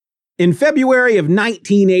In February of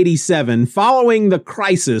 1987, following the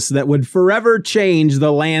crisis that would forever change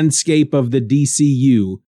the landscape of the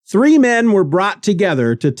DCU, 3 men were brought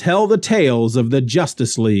together to tell the tales of the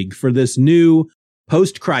Justice League for this new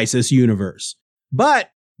post-crisis universe. But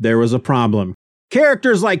there was a problem.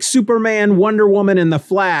 Characters like Superman, Wonder Woman, and The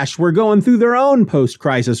Flash were going through their own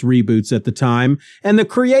post-crisis reboots at the time, and the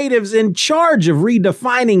creatives in charge of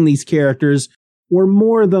redefining these characters were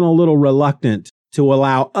more than a little reluctant to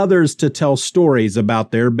allow others to tell stories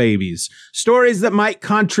about their babies. Stories that might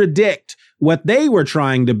contradict what they were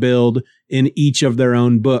trying to build in each of their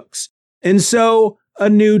own books. And so a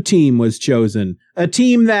new team was chosen. A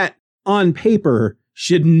team that, on paper,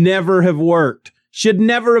 should never have worked, should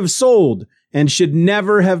never have sold, and should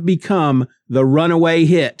never have become the runaway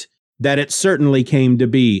hit that it certainly came to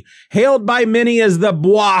be. Hailed by many as the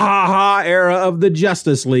bwahaha era of the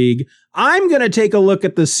Justice League, I'm going to take a look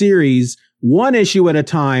at the series one issue at a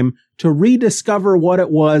time to rediscover what it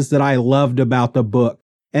was that I loved about the book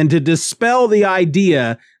and to dispel the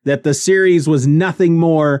idea that the series was nothing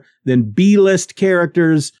more than B-list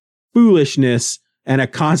characters, foolishness, and a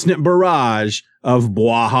constant barrage of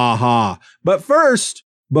bwahaha. But first,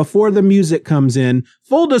 before the music comes in,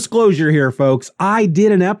 full disclosure here, folks, I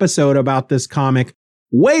did an episode about this comic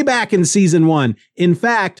way back in season 1. In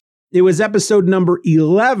fact, it was episode number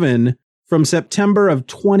 11 from September of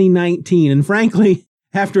 2019. And frankly,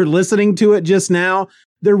 after listening to it just now,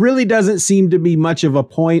 there really doesn't seem to be much of a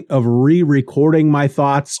point of re-recording my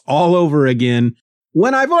thoughts all over again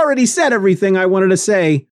when I've already said everything I wanted to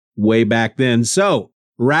say way back then. So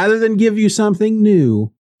rather than give you something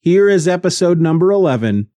new, here is episode number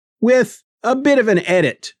 11 with a bit of an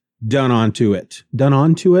edit done onto it.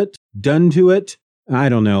 Done to it? I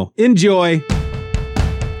don't know. Enjoy.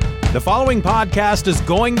 The following podcast is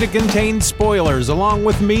going to contain spoilers, along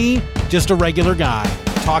with me, just a regular guy,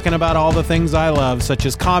 talking about all the things I love, such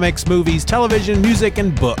as comics, movies, television, music,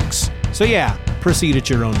 and books. So yeah, proceed at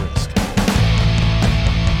your own risk.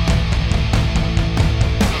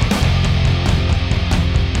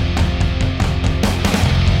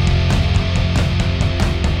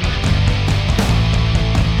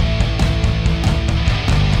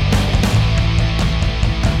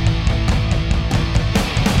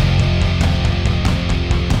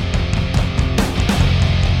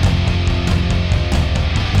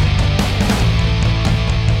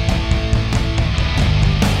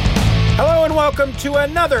 Welcome to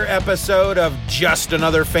another episode of Just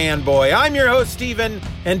Another Fanboy. I'm your host, Steven,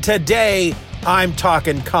 and today I'm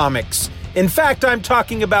talking comics. In fact, I'm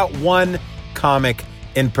talking about one comic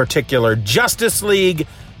in particular, Justice League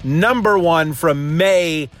 #1 from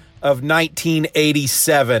May of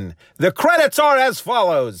 1987. The credits are as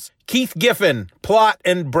follows. Keith Giffen, plot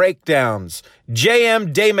and breakdowns.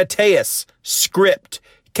 J.M. DeMatteis, script.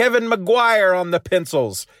 Kevin Maguire on the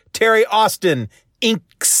pencils. Terry Austin,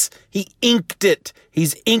 inks. He inked it.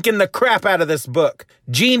 He's inking the crap out of this book.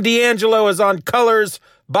 Gene D'Angelo is on colors.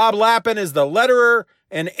 Bob Lappin is the letterer.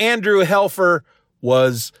 And Andrew Helfer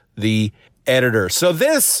was the editor. So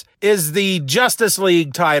this is the Justice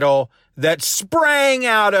League title that sprang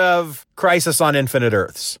out of Crisis on Infinite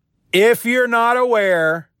Earths. If you're not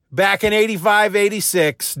aware, back in 85,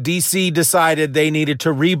 86, DC decided they needed to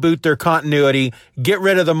reboot their continuity, get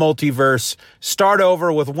rid of the multiverse, start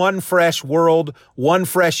over with one fresh world, one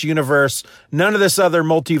fresh universe, none of this other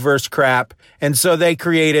multiverse crap. And so they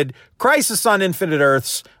created Crisis on Infinite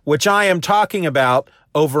Earths, which I am talking about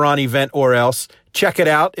over on Event or Else. Check it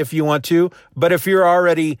out if you want to. But if you're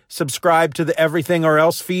already subscribed to the Everything or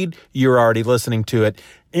Else feed, you're already listening to it.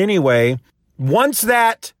 Anyway, once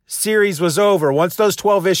that series was over, once those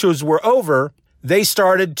 12 issues were over, they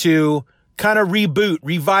started to kind of reboot,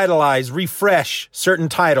 revitalize, refresh certain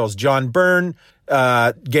titles. John Byrne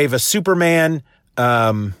gave us Superman.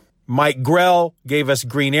 Mike Grell gave us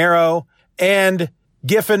Green Arrow. And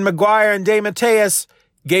Giffen, Maguire, and DeMatteis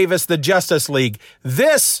gave us the Justice League.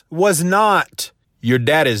 This was not your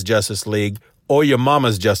daddy's Justice League or your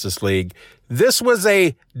mama's Justice League. This was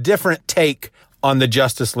a different take on the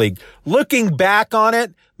Justice League. Looking back on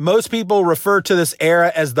it, most people refer to this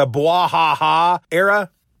era as the bwahaha era,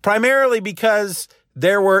 primarily because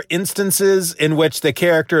there were instances in which the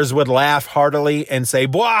characters would laugh heartily and say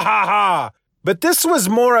bwahaha. But this was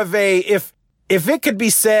more of a, if it could be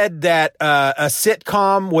said that a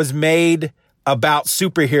sitcom was made about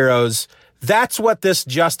superheroes, that's what this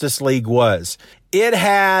Justice League was. It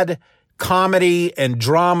had comedy and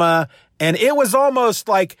drama, and it was almost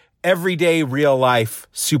like everyday real life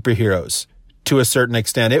superheroes to a certain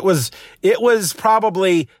extent. It was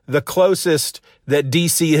probably the closest that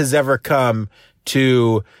DC has ever come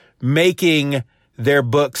to making their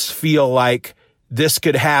books feel like this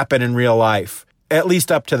could happen in real life, at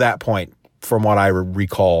least up to that point, from what I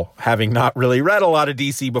recall, having not really read a lot of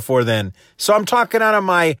DC before then. So I'm talking out of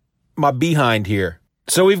my behind here.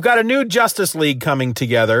 So we've got a new Justice League coming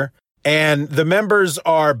together, and the members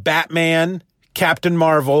are Batman, Captain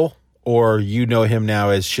Marvel, or you know him now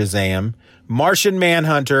as Shazam, Martian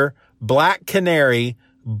Manhunter, Black Canary,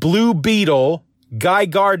 Blue Beetle, Guy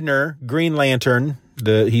Gardner, Green Lantern,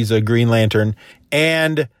 he's a Green Lantern,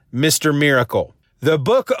 and Mr. Miracle. The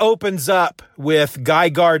book opens up with Guy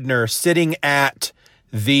Gardner sitting at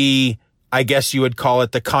the, I guess you would call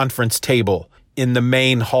it the conference table in the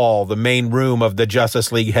main hall, the main room of the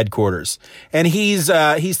Justice League headquarters. And he's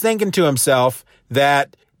thinking to himself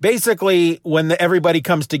that basically when everybody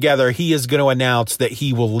comes together, he is going to announce that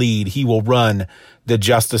he will run the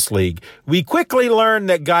Justice League. We quickly learn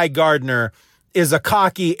that Guy Gardner is a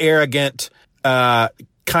cocky, arrogant,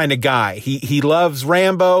 kind of guy. He loves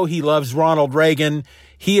Rambo. He loves Ronald Reagan.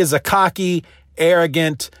 He is a cocky,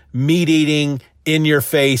 arrogant, meat-eating,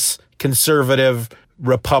 in-your-face, conservative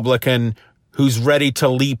Republican who's ready to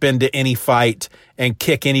leap into any fight and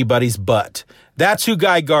kick anybody's butt. That's who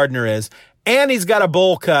Guy Gardner is. And he's got a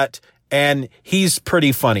bowl cut, and he's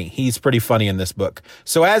pretty funny. He's pretty funny in this book.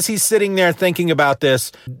 So as he's sitting there thinking about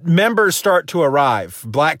this, members start to arrive.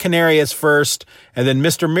 Black Canary is first, and then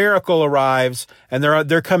Mr. Miracle arrives, and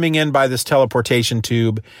they're coming in by this teleportation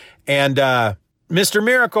tube. And Mr.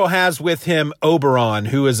 Miracle has with him Oberon,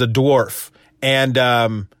 who is a dwarf. And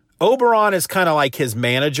Oberon is kind of like his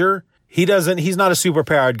manager. He's not a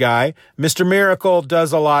superpowered guy. Mr. Miracle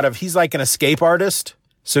does he's like an escape artist.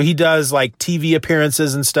 So he does like TV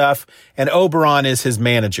appearances and stuff, and Oberon is his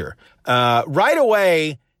manager. Right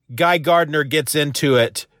away, Guy Gardner gets into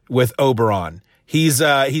it with Oberon. He's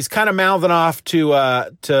kind of mouthing off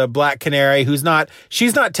to Black Canary,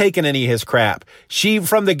 she's not taking any of his crap.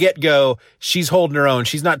 From the get-go, she's holding her own.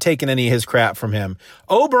 She's not taking any of his crap from him.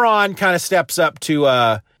 Oberon kind of steps up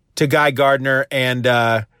to Guy Gardner, and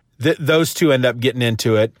those two end up getting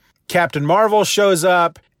into it. Captain Marvel shows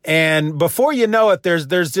up. And before you know it, there's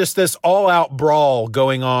just this all-out brawl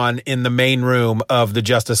going on in the main room of the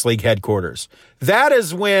Justice League headquarters. That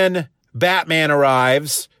is when Batman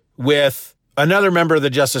arrives with another member of the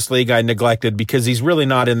Justice League I neglected because he's really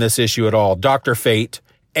not in this issue at all, Dr. Fate.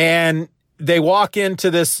 And they walk into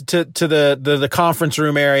this to the conference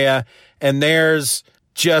room area, and there's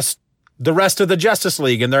just the rest of the Justice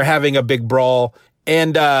League, and they're having a big brawl.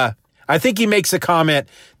 And I think he makes a comment,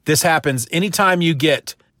 this happens anytime you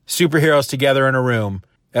get superheroes together in a room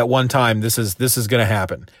at one time. This is going to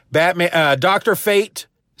happen. Dr. Fate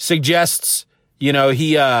suggests,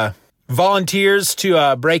 he volunteers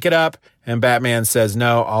to break it up, and Batman says,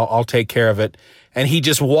 "No, I'll take care of it." And he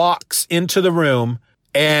just walks into the room,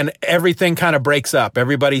 and everything kind of breaks up.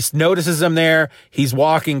 Everybody notices him there. He's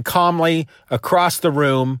walking calmly across the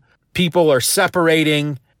room. People are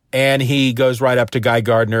separating. And he goes right up to Guy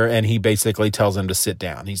Gardner, and he basically tells him to sit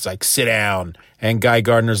down. He's like, "Sit down." And Guy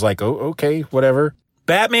Gardner's like, "Oh, okay, whatever."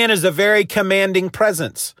 Batman is a very commanding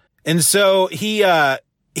presence. And so he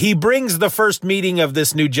brings the first meeting of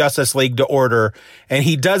this new Justice League to order, and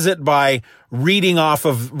he does it by reading off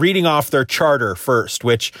their charter first,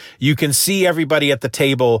 which you can see everybody at the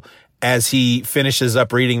table as he finishes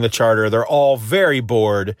up reading the charter. They're all very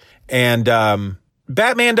bored, and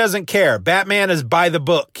Batman doesn't care. Batman is by the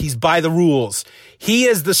book. He's by the rules. He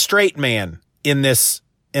is the straight man in this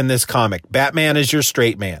comic. Batman is your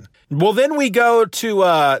straight man. Well, then we go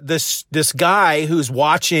to this guy who's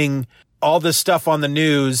watching all this stuff on the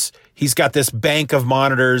news. He's got this bank of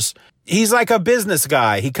monitors. He's like a business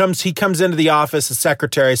guy. He comes into the office. The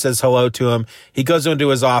secretary says hello to him. He goes into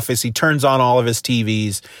his office. He turns on all of his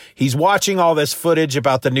TVs. He's watching all this footage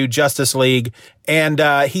about the new Justice League, and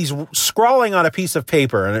he's scrawling on a piece of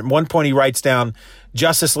paper. And at one point, he writes down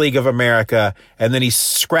Justice League of America, and then he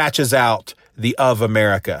scratches out the of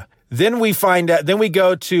America. Then we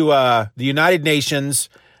go to the United Nations,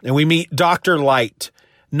 and we meet Dr. Light.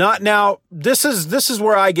 This is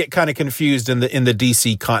where I get kind of confused in the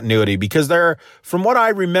DC continuity, because from what I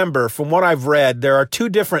remember, from what I've read, there are two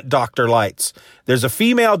different Dr. Lights. There's a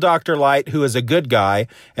female Dr. Light who is a good guy,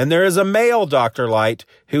 and there is a male Dr. Light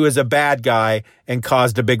who is a bad guy and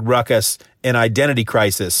caused a big ruckus in Identity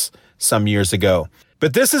Crisis some years ago.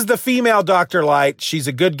 But this is the female Dr. Light. She's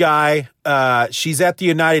a good guy. She's at the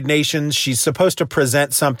United Nations. She's supposed to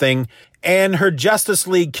present something, and her Justice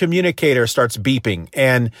League communicator starts beeping.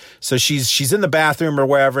 And so she's in the bathroom or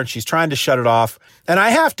wherever, and she's trying to shut it off. And I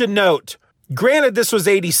have to note, granted, this was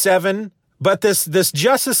 1987, but this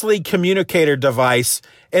Justice League communicator device,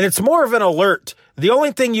 and it's more of an alert The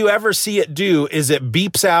only thing you ever see it do is it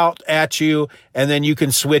beeps out at you, and then you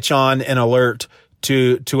can switch on an alert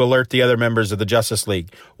to alert the other members of the Justice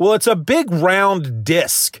League. Well, it's a big round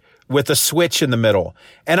disc with a switch in the middle.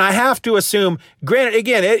 And I have to assume, granted,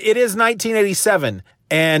 again, it is 1987,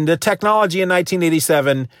 and the technology in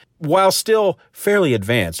 1987, while still fairly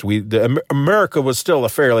advanced, America was still a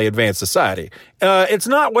fairly advanced society. It's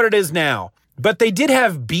not what it is now. But they did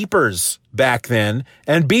have beepers back then,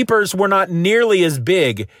 and beepers were not nearly as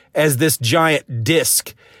big as this giant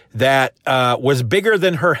disc that was bigger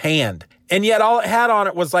than her hand. And yet all it had on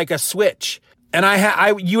it was like a switch. And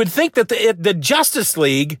you would think that the Justice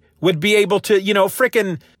League would be able to,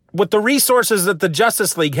 frickin' with the resources that the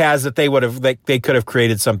Justice League has, that they could have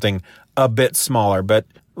created something a bit smaller. But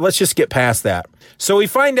let's just get past that. So we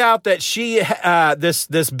find out that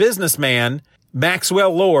this businessman,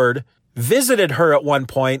 Maxwell Lord, visited her at one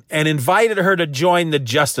point and invited her to join the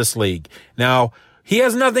Justice League. Now, he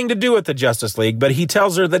has nothing to do with the Justice League, but he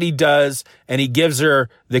tells her that he does, and he gives her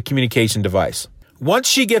the communication device. Once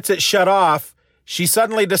she gets it shut off, she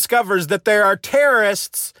suddenly discovers that there are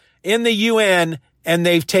terrorists in the UN, and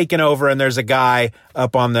they've taken over, and there's a guy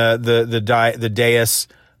up on the dais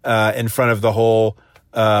in front of the whole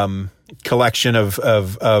collection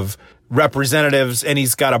of representatives, and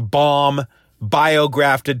he's got a bomb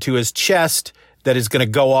biografted to his chest that is going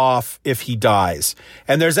to go off if he dies.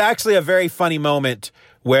 And there's actually a very funny moment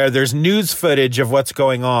where there's news footage of what's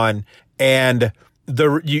going on, and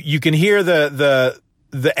you can hear the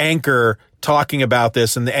anchor talking about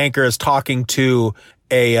this, and the anchor is talking to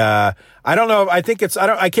I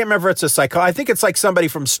can't remember if it's I think it's like somebody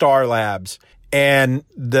from Star Labs. And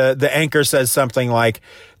the anchor says something like,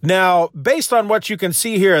 "Now, based on what you can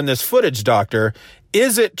see here in this footage, Doctor,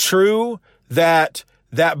 is it true that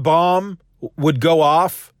bomb would go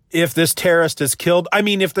off if this terrorist is killed? I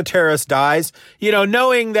mean, if the terrorist dies,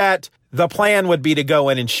 knowing that the plan would be to go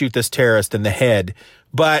in and shoot this terrorist in the head,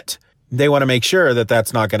 but they want to make sure that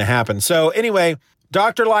that's not going to happen." So anyway,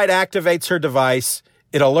 Dr. Light activates her device.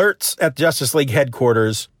 It alerts at Justice League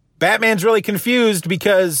headquarters. Batman's really confused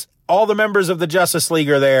because all the members of the Justice League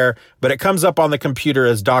are there, but it comes up on the computer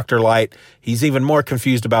as Dr. Light. He's even more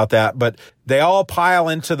confused about that, but they all pile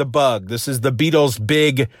into the Bug. This is the Beetle's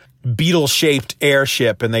big beetle-shaped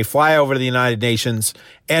airship, and they fly over to the United Nations.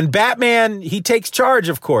 And Batman, he takes charge,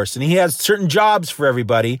 of course, and he has certain jobs for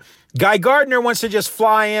everybody. Guy Gardner wants to just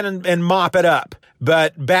fly in and mop it up.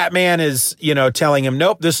 But Batman is, telling him,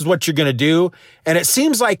 nope, this is what you're going to do. And it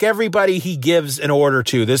seems like everybody he gives an order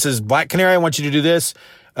to. This is Black Canary, I want you to do this.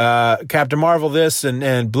 Captain Marvel this,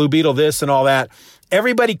 and Blue Beetle this, and all that.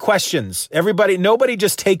 Everybody questions. Nobody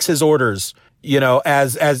just takes his orders,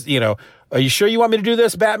 as are you sure you want me to do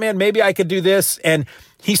this, Batman? Maybe I could do this. And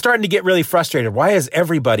he's starting to get really frustrated. Why is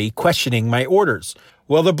everybody questioning my orders?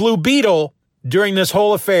 Well, the Blue Beetle, during this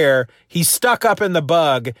whole affair, he's stuck up in the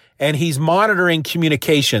Bug, and he's monitoring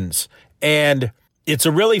communications. And it's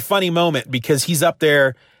a really funny moment because he's up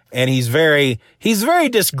there and he's very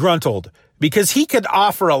disgruntled because he could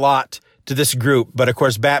offer a lot to this group. But of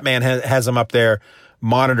course, Batman has him up there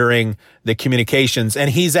monitoring the communications, and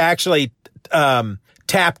he's actually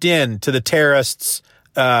tapped in to the terrorists,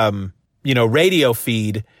 radio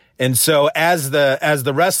feed. And so as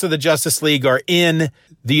the rest of the Justice League are in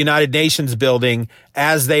the United Nations building,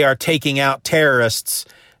 as they are taking out terrorists,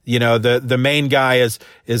 the main guy is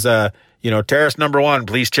terrorist number 1,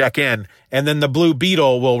 please check in. And then the Blue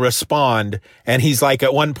Beetle will respond. And he's like,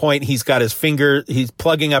 at one point, he's got his finger, he's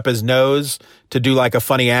plugging up his nose to do like a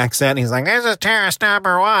funny accent. He's like, "This is terrorist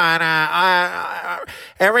number 1.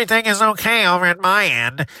 Everything is okay over at my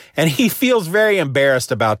end." And he feels very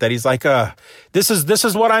embarrassed about that. He's like, this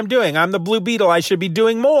is what I'm doing. I'm the Blue Beetle. I should be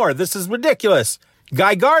doing more. This is ridiculous.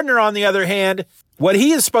 Guy Gardner, on the other hand, what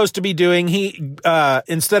he is supposed to be doing, he,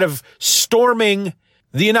 instead of storming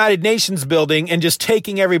the United Nations building and just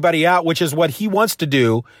taking everybody out, which is what he wants to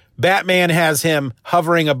do, Batman has him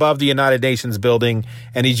hovering above the United Nations building,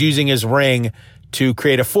 and he's using his ring to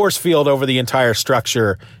create a force field over the entire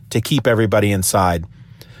structure to keep everybody inside.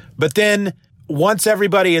 But then once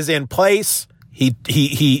everybody is in place,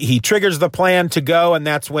 he triggers the plan to go, and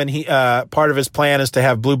that's when part of his plan is to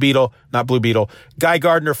have Guy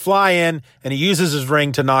Gardner fly in, and he uses his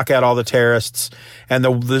ring to knock out all the terrorists. And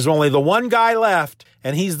there's only the one guy left,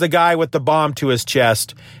 and he's the guy with the bomb to his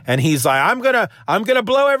chest. And he's like, I'm gonna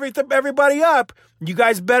blow everybody up. You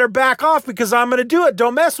guys better back off because I'm gonna do it.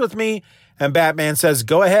 Don't mess with me. And Batman says,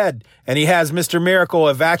 go ahead. And he has Mr. Miracle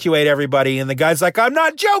evacuate everybody. And the guy's like, I'm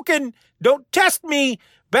not joking. Don't test me,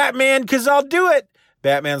 Batman, because I'll do it.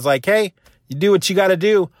 Batman's like, hey, you do what you got to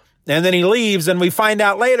do. And then he leaves, and we find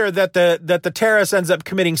out later that the terrorist ends up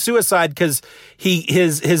committing suicide because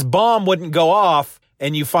his bomb wouldn't go off.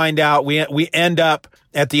 And you find out we end up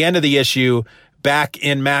at the end of the issue back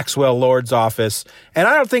in Maxwell Lord's office. And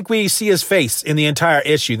I don't think we see his face in the entire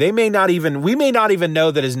issue. We may not even know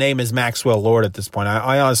that his name is Maxwell Lord at this point.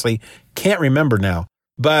 I honestly can't remember now.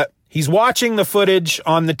 But he's watching the footage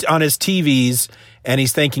on his TVs, and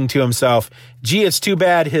he's thinking to himself, gee, it's too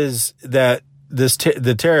bad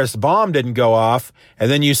the terrorist bomb didn't go off. And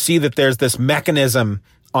then you see that there's this mechanism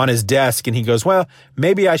on his desk, and he goes, well,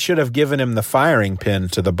 maybe I should have given him the firing pin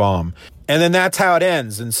to the bomb. And then that's how it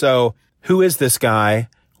ends. And so who is this guy?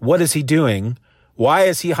 What is he doing? Why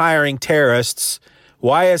is he hiring terrorists?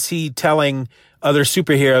 Why is he telling other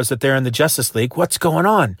superheroes that they're in the Justice League? What's going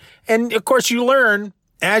on? And of course you learn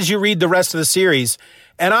as you read the rest of the series.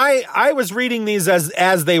 And I was reading these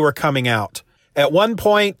as they were coming out. At one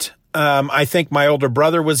point, I think my older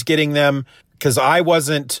brother was getting them because I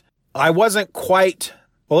wasn't quite,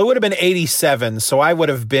 well, it would have been 87. So I would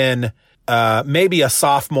have been maybe a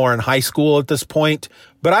sophomore in high school at this point.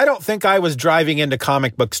 But I don't think I was driving into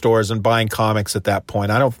comic book stores and buying comics at that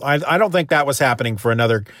point. I don't think that was happening for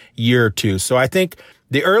another year or two. So I think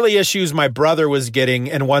the early issues my brother was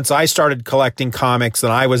getting, and once I started collecting comics,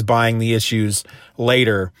 then I was buying the issues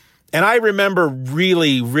later. And I remember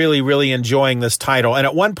really, really, really enjoying this title. And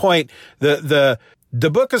at one point, the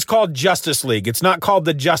book is called Justice League. It's not called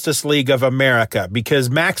the Justice League of America because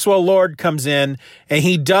Maxwell Lord comes in and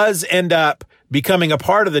he does end up becoming a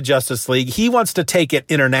part of the Justice League. He wants to take it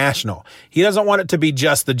international. He doesn't want it to be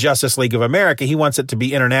just the Justice League of America. He wants it to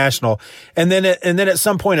be international. And then at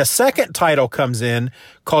some point, a second title comes in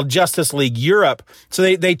called Justice League Europe.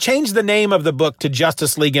 So they changed the name of the book to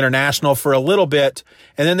Justice League International for a little bit.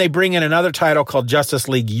 And then they bring in another title called Justice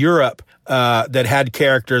League Europe that had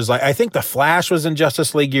characters like, I think the Flash was in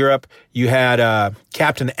Justice League Europe. You had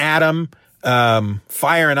Captain Atom,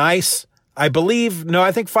 Fire and Ice. I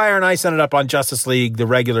think Fire and Ice ended up on Justice League, the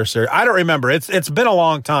regular series. I don't remember. It's been a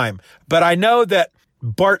long time. But I know that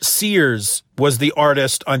Bart Sears was the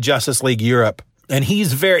artist on Justice League Europe. And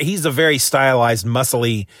he's a very stylized,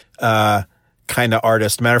 muscly kind of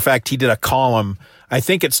artist. Matter of fact, he did a column. I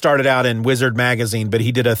think it started out in Wizard magazine, but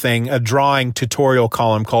he did a drawing tutorial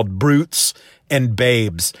column called Brutes and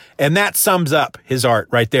Babes. And that sums up his art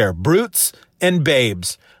right there. Brutes and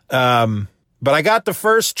Babes. But I got the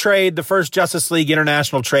first Justice League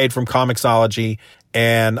International trade from Comixology,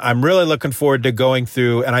 and I'm really looking forward to going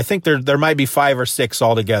through, and I think there might be 5 or 6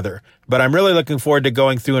 altogether, but I'm really looking forward to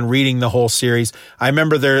going through and reading the whole series. I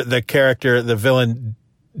remember the character, the villain,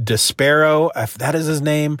 Despero, if that is his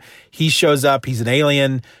name. He shows up. He's an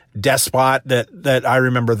alien despot that I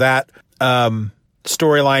remember that.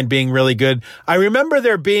 Storyline being really good. I remember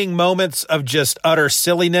there being moments of just utter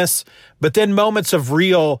silliness, but then moments of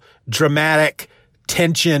real dramatic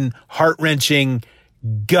tension, heart-wrenching,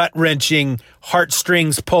 gut-wrenching,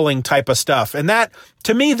 heartstrings pulling type of stuff. And that,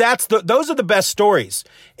 to me, those are the best stories.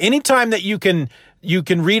 Anytime that you can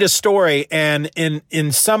read a story and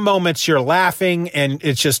in some moments you're laughing and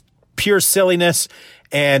it's just pure silliness,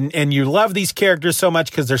 and you love these characters so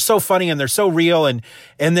much because they're so funny and they're so real,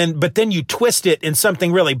 but then you twist it and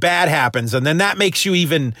something really bad happens, and then that makes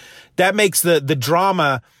the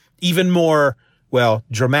drama even more, well,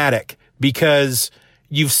 dramatic because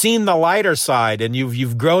you've seen the lighter side and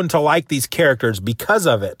you've grown to like these characters because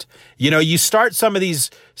of it. You know, you start some of these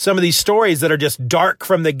stories that are just dark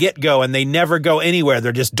from the get-go and they never go anywhere.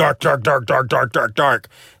 They're just dark, dark, dark, dark, dark, dark, dark.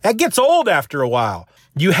 That gets old after a while.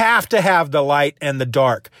 You have to have the light and the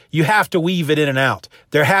dark. You have to weave it in and out.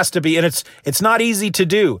 There has to be, and it's not easy to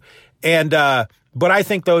do. And but I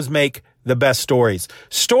think those make the best stories.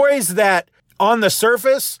 Stories that on the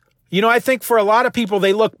surface, you know, I think for a lot of people,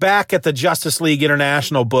 they look back at the Justice League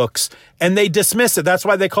International books and they dismiss it. That's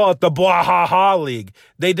why they call it the Blah-Ha-Ha League.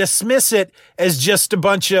 They dismiss it as just a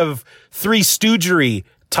bunch of Three Stoogery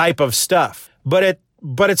type of stuff, but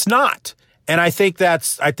it's not. And I think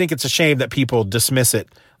it's a shame that people dismiss it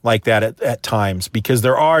like that at times, because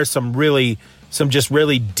there are some just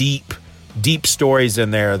really deep stories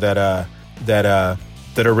in there that are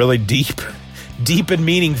really deep and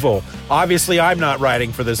meaningful. Obviously, I'm not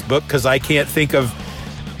writing for this book because I can't think of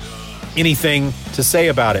anything to say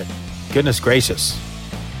about it. Goodness gracious.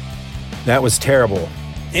 That was terrible.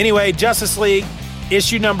 Anyway, Justice League,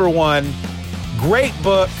 issue number 1. Great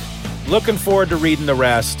book. Looking forward to reading the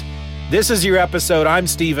rest. This is your episode. I'm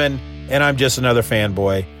Steven, and I'm just another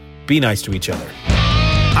fanboy. Be nice to each other.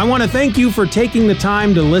 I want to thank you for taking the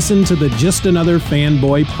time to listen to the Just Another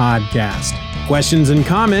Fanboy podcast. Questions and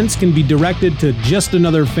comments can be directed to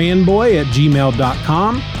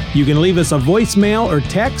justanotherfanboy@gmail.com. You can leave us a voicemail or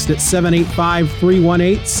text at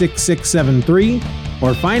 785-318-6673,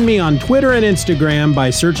 or find me on Twitter and Instagram by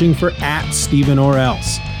searching for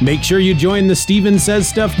 @StephenOrElse. Make sure you join the Steven Says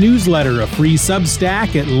Stuff newsletter, a free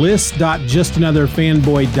Substack at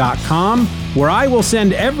list.justanotherfanboy.com, where I will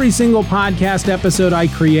send every single podcast episode I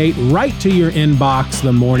create right to your inbox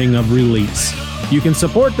the morning of release. You can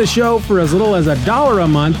support the show for as little as $1 a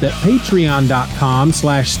month at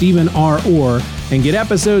patreon.com/StephenROr and get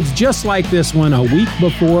episodes just like this one a week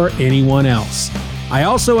before anyone else. I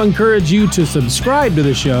also encourage you to subscribe to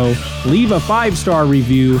the show, leave a 5-star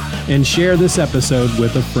review, and share this episode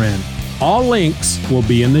with a friend. All links will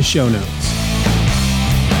be in the show notes.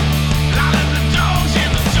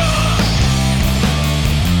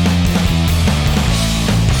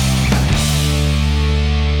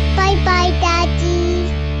 Bye-bye,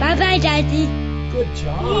 Daddy. Bye-bye, Daddy. Good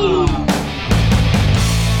job.